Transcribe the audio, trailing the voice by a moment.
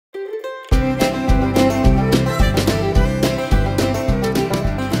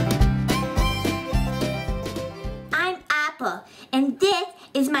And this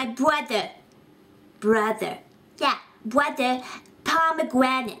is my brother. Brother. Yeah, brother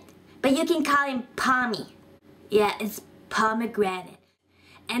Pomegranate. But you can call him Pommy. Yeah, it's Pomegranate.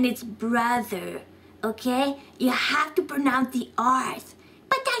 And it's brother, okay? You have to pronounce the R's.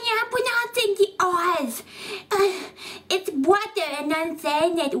 But I'm not pronouncing the R's. It's brother and I'm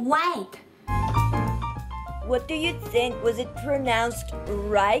saying it right. What do you think? Was it pronounced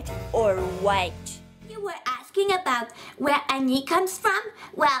right or white? You were asking about where Annie comes from?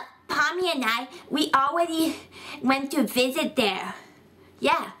 Well, Pommy and I, we already went to visit there.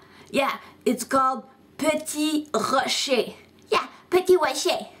 Yeah, it's called Petit-Rocher. Yeah,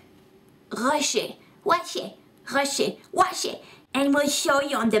 Petit-Rocher. Rocher. And we'll show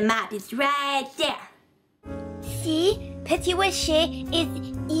you on the map. It's right there. See? Petit-Rocher is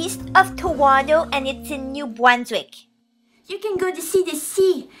east of Toronto and it's in New Brunswick. You can go to see the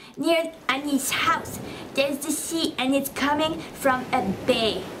sea near Annie's house. There's the sea and it's coming from a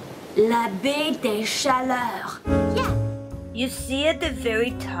bay. La baie des Chaleurs. Yeah. You see at the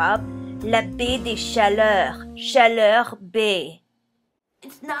very top, La baie des Chaleurs, Chaleur Bay.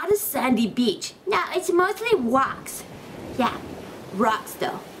 It's not a sandy beach. No, it's mostly rocks. Yeah, rocks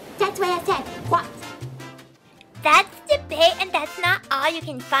though. That's what I said, rocks. That's the bay, and that's not all you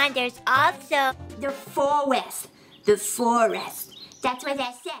can find. There's also the forest. The forest. That's what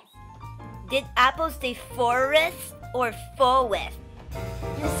I said. Did Apple say forest or forest?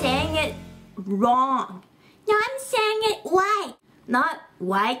 You're saying it wrong. No, I'm saying it right. Not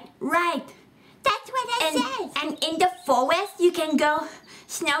white, right. That's what I said. And in the forest, you can go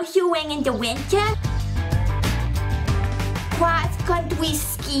snowshoeing in the winter. Cross-country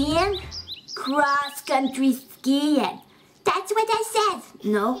skiing. Cross-country skiing. That's what I said.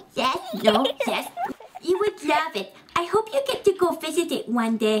 No, yes, no, yes. You would love it. I hope you get to go visit it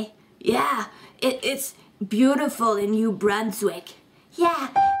one day. Yeah, it's beautiful in New Brunswick. Yeah.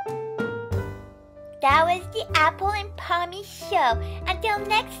 That was the Apple and Pommy show. Until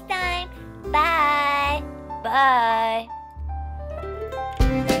next time, bye. Bye.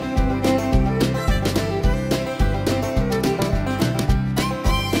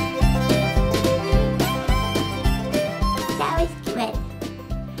 That was good.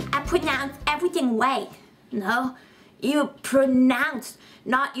 I pronounced everything right. No, you pronounced,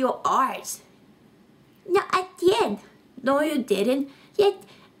 not your R's. No, I did. No, you didn't. Yes,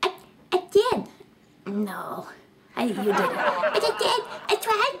 I did. No, you didn't. But I did. I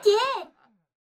tried, I did.